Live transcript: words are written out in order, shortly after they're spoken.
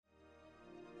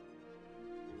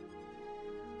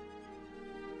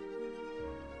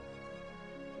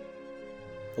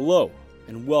Hello,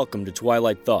 and welcome to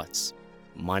Twilight Thoughts.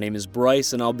 My name is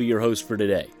Bryce, and I'll be your host for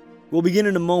today. We'll begin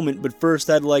in a moment, but first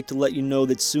I'd like to let you know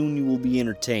that soon you will be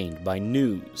entertained by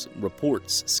news,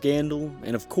 reports, scandal,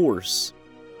 and of course,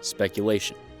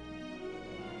 speculation.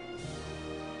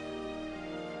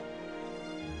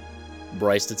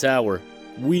 Bryce to Tower,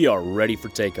 we are ready for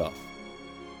takeoff.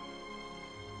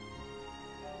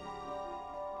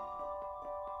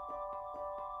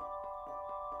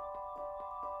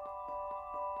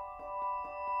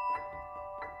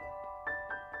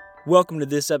 Welcome to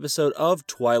this episode of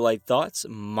Twilight Thoughts.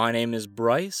 My name is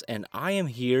Bryce, and I am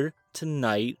here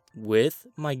tonight with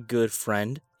my good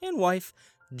friend and wife,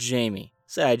 Jamie.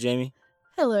 Say hi, Jamie.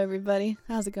 Hello, everybody.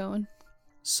 How's it going?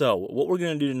 So, what we're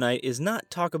going to do tonight is not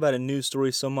talk about a news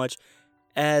story so much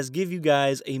as give you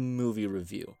guys a movie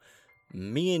review.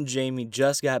 Me and Jamie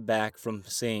just got back from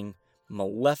seeing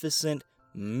Maleficent,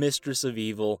 Mistress of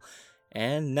Evil,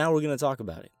 and now we're going to talk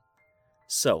about it.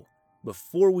 So,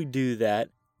 before we do that,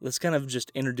 let's kind of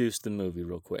just introduce the movie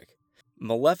real quick.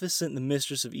 Maleficent, the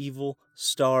Mistress of Evil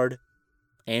starred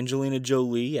Angelina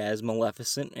Jolie as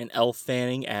Maleficent and Elle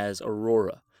Fanning as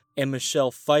Aurora, and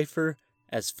Michelle Pfeiffer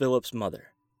as Philip's mother,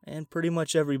 and pretty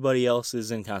much everybody else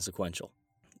is inconsequential.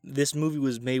 This movie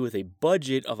was made with a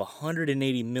budget of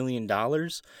 $180 million,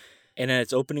 and at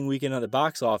its opening weekend at the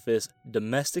box office,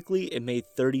 domestically, it made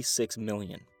 $36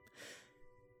 million.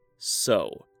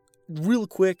 So, real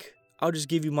quick, I'll just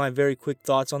give you my very quick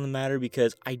thoughts on the matter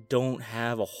because I don't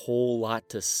have a whole lot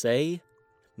to say.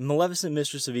 Maleficent,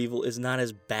 Mistress of Evil is not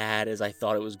as bad as I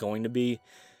thought it was going to be,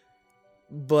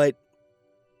 but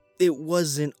it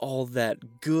wasn't all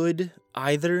that good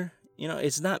either. You know,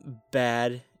 it's not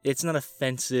bad, it's not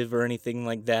offensive or anything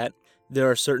like that. There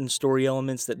are certain story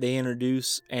elements that they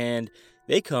introduce and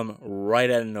they come right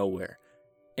out of nowhere.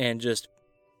 And just,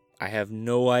 I have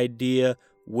no idea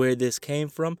where this came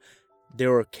from.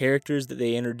 There were characters that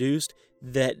they introduced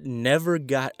that never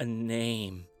got a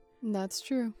name. That's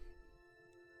true.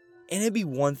 And it'd be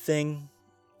one thing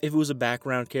if it was a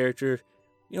background character,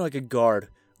 you know, like a guard.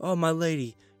 Oh, my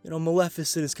lady,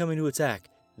 Maleficent is coming to attack.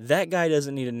 That guy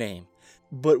doesn't need a name.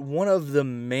 But one of the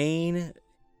main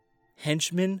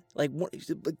henchmen, like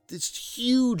this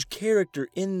huge character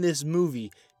in this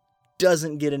movie,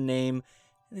 doesn't get a name.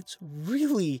 And it's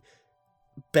really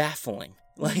baffling.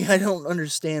 Like, I don't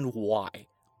understand why.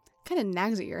 Kind of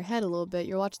nags at your head a little bit.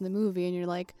 You're watching the movie and you're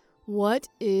like, what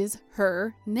is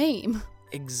her name?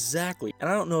 Exactly. And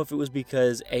I don't know if it was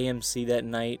because AMC that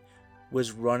night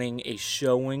was running a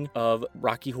showing of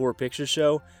Rocky Horror Picture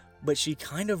Show, but she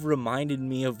kind of reminded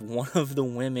me of one of the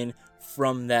women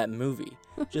from that movie.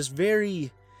 She's just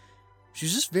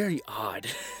very odd.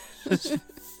 Just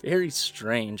very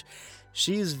strange.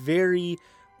 She's very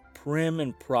prim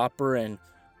and proper and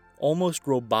almost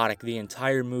robotic the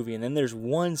entire movie, and then there's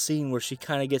one scene where she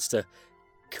kind of gets to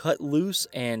cut loose,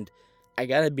 and I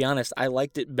gotta be honest, I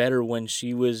liked it better when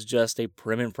she was just a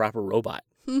prim and proper robot.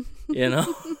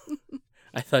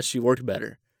 I thought she worked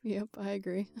better. Yep, I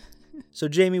agree. So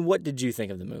Jamie, what did you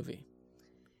think of the movie?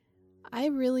 I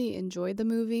really enjoyed the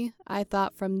movie. I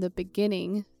thought from the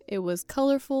beginning it was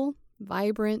colorful,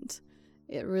 vibrant.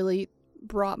 It really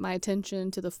brought my attention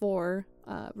to the fore,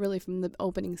 really from the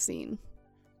opening scene.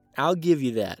 I'll give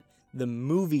you that. The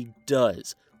movie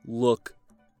does look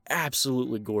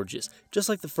absolutely gorgeous, just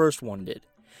like the first one did.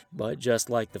 But just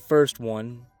like the first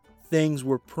one, things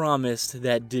were promised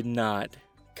that did not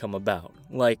come about,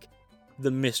 like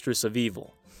the Mistress of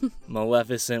Evil.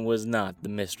 Maleficent was not the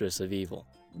Mistress of Evil.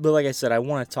 But like I said, I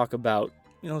want to talk about,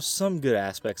 some good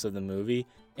aspects of the movie,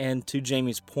 and to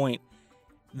Jamie's point,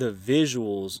 the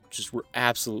visuals just were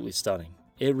absolutely stunning.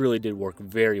 It really did work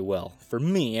very well, for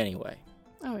me anyway.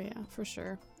 Oh, yeah, for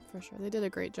sure. For sure. They did a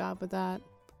great job with that.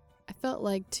 I felt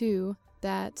like, too,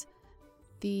 that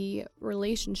the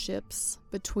relationships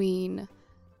between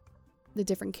the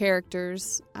different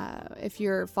characters, if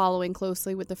you're following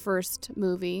closely with the first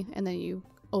movie and then you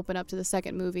open up to the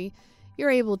second movie, you're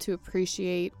able to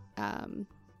appreciate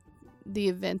the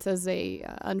events as they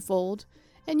unfold.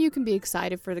 And you can be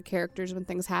excited for the characters when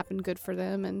things happen good for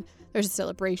them. And there's a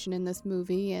celebration in this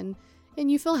movie, and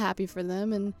you feel happy for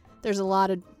them. And there's a lot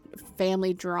of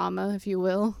family drama, if you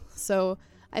will. So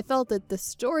I felt that the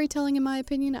storytelling, in my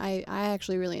opinion, I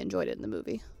actually really enjoyed it in the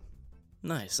movie.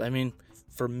 Nice. I mean,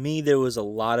 for me, there was a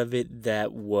lot of it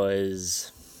that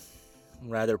was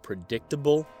rather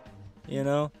predictable,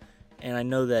 And I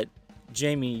know that,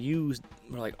 Jamie, you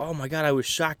were like, oh my God, I was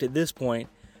shocked at this point.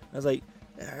 I was like,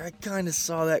 I kind of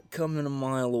saw that coming a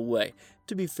mile away.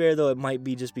 To be fair, though, it might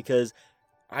be just because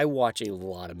I watch a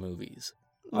lot of movies.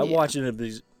 I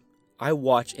I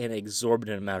watch an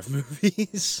exorbitant amount of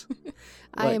movies.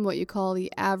 I am what you call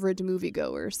the average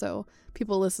moviegoer, so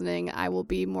people listening, I will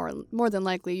be more than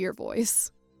likely your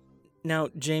voice. Now,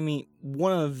 Jamie,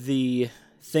 one of the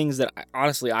things that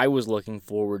honestly I was looking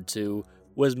forward to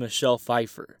was Michelle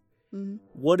Pfeiffer. Mm-hmm.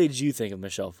 What did you think of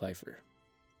Michelle Pfeiffer?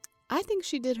 I think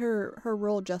she did her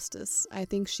role justice. I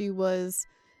think she was,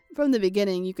 from the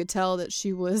beginning, you could tell that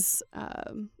she was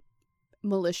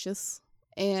malicious,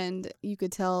 and you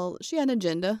could tell she had an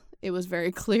agenda. It was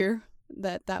very clear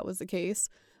that was the case.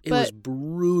 It was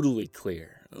brutally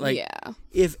clear. Like, yeah.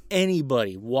 If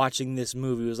anybody watching this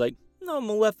movie was like, no,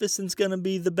 Maleficent's gonna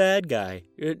be the bad guy,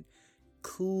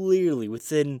 clearly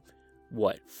within,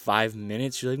 5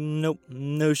 minutes, you're like, nope,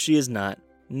 no, she is not.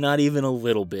 Not even a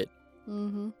little bit.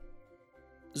 Mm-hmm.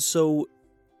 So,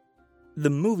 the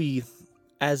movie,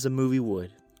 as a movie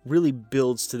would, really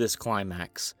builds to this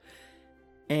climax.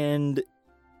 And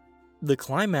the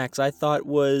climax, I thought,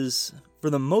 was, for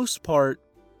the most part,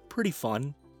 pretty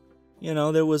fun. You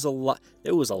know, there was a lot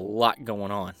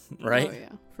going on, right? Oh, yeah,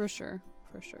 for sure.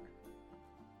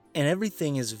 And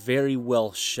everything is very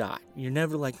well shot. You're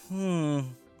never like,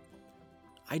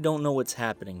 I don't know what's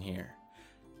happening here.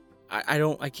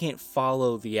 I can't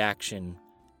follow the action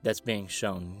that's being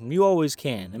shown. You always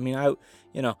can. I mean,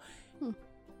 do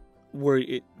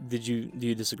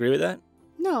you disagree with that?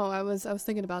 No, I was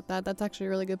thinking about that. That's actually a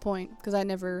really good point, because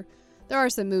there are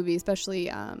some movies, especially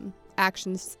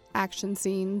action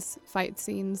scenes, fight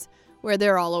scenes, where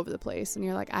they're all over the place, and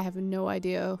you're like, I have no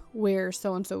idea where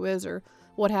so and so is or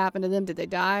what happened to them. Did they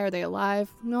die? Are they alive?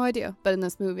 No idea. But in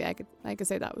this movie, I could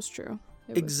say that was true.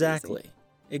 Exactly.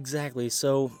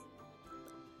 So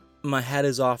my hat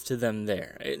is off to them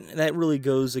there. That really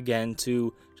goes again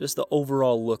to just the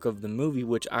overall look of the movie,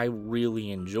 which I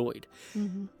really enjoyed.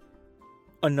 Mm-hmm.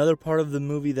 Another part of the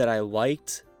movie that I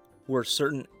liked were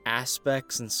certain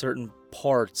aspects and certain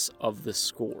parts of the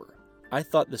score. I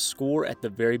thought the score at the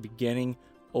very beginning,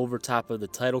 over top of the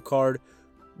title card,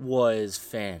 was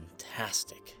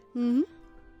fantastic. Mm-hmm.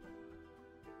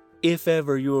 If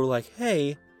ever you were like,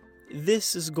 hey,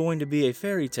 this is going to be a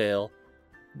fairy tale,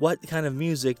 what kind of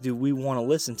music do we want to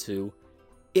listen to?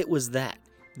 It was that.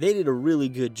 They did a really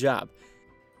good job.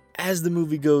 As the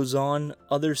movie goes on,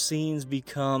 other scenes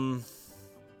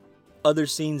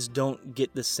don't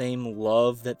get the same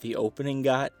love that the opening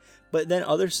got, but then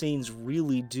other scenes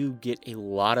really do get a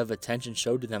lot of attention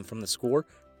showed to them from the score.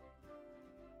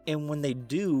 And when they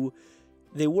do,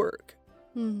 they work.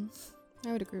 Mm-hmm.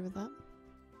 I would agree with that.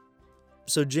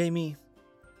 So, Jamie,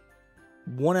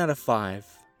 1 out of 5,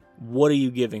 what are you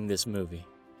giving this movie?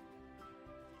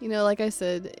 You know, like I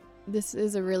said, this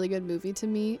is a really good movie to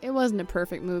me. It wasn't a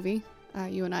perfect movie.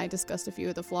 You and I discussed a few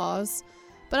of the flaws,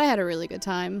 but I had a really good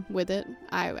time with it.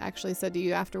 I actually said to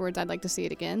you afterwards I'd like to see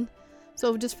it again.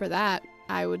 So just for that,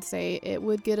 I would say it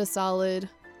would get a solid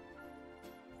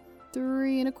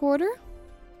 3.25.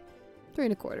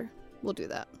 3.25. We'll do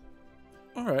that.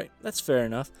 All right, that's fair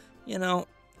enough. You know,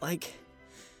 like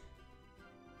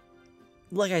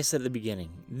I said at the beginning,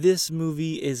 this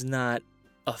movie is not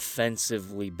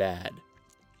offensively bad.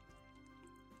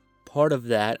 Part of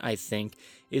that, I think,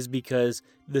 is because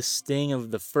the sting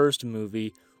of the first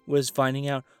movie was finding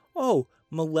out, oh,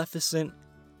 Maleficent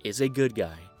is a good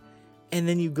guy. And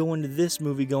then you go into this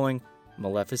movie going,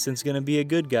 Maleficent's going to be a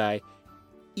good guy,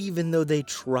 even though they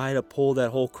try to pull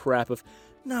that whole crap of,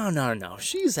 no,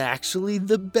 she's actually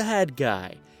the bad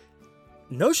guy.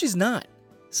 No, she's not.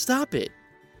 Stop it.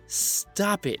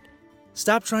 Stop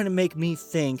trying to make me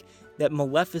think that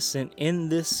Maleficent in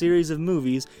this series of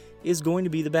movies is going to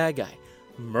be the bad guy.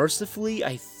 Mercifully,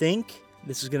 I think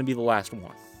this is going to be the last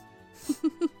one.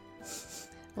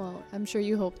 Well, I'm sure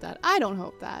you hope that. I don't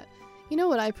hope that. You know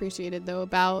what I appreciated, though,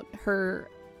 about her?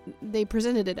 They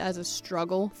presented it as a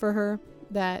struggle for her,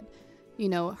 that, you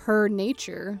know, her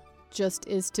nature just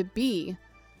is to be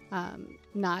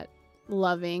not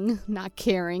loving, not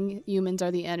caring. Humans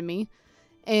are the enemy.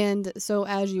 And so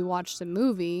as you watch the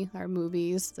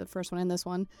movies, the first one and this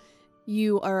one,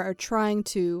 you are trying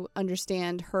to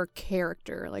understand her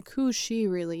character, like who she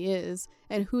really is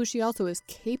and who she also is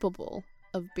capable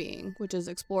of being, which is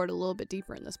explored a little bit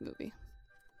deeper in this movie.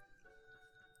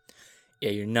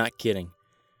 Yeah, you're not kidding.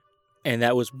 And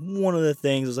that was one of the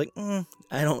things, I was like,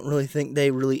 I don't really think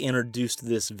they really introduced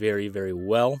this very, very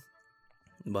well.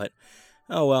 But,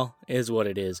 oh well, it is what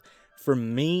it is. For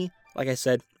me, like I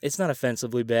said, it's not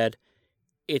offensively bad.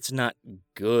 It's not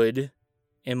good,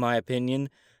 in my opinion.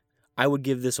 I would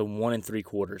give this a 1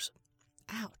 3/4.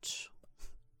 Ouch.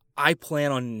 I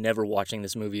plan on never watching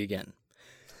this movie again.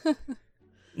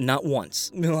 Not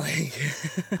once. Like,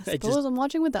 I suppose I'm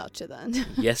watching without you then.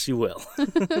 Yes, you will.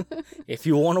 If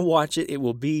you want to watch it, it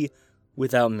will be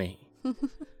without me.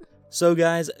 So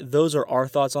guys, those are our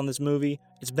thoughts on this movie.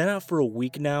 It's been out for a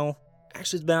week now.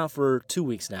 Actually, it's been out for 2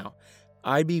 weeks now.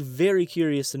 I'd be very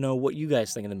curious to know what you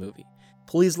guys think of the movie.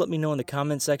 Please let me know in the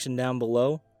comment section down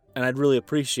below, and I'd really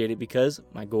appreciate it because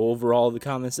I go over all the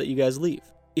comments that you guys leave.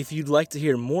 If you'd like to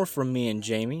hear more from me and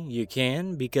Jamie, you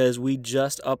can, because we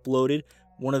just uploaded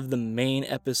one of the main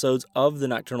episodes of the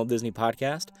Nocturnal Disney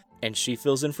podcast, and she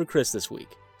fills in for Chris this week.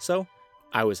 So,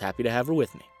 I was happy to have her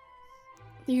with me.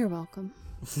 You're welcome.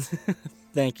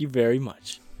 Thank you very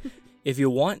much. If you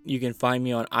want, you can find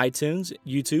me on iTunes,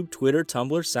 YouTube, Twitter, Tumblr,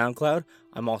 SoundCloud.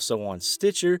 I'm also on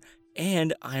Stitcher,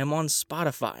 and I am on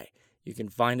Spotify. You can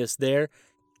find us there.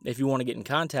 If you want to get in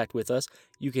contact with us,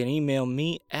 you can email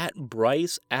me at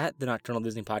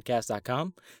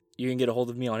bryce@thenocturnaldisneypodcast.com. You can get a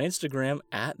hold of me on Instagram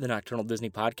at the Nocturnal Disney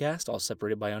Podcast, all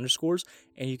separated by underscores,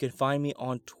 and you can find me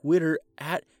on Twitter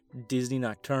at Disney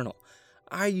Nocturnal.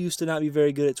 I used to not be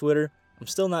very good at Twitter. I'm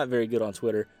still not very good on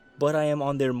Twitter, but I am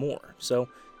on there more, so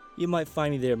you might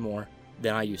find me there more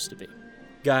than I used to be.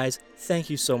 Guys,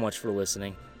 thank you so much for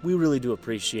listening. We really do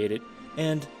appreciate it,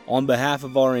 and on behalf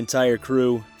of our entire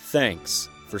crew, thanks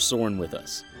for soaring with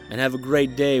us, and have a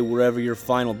great day wherever your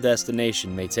final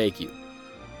destination may take you.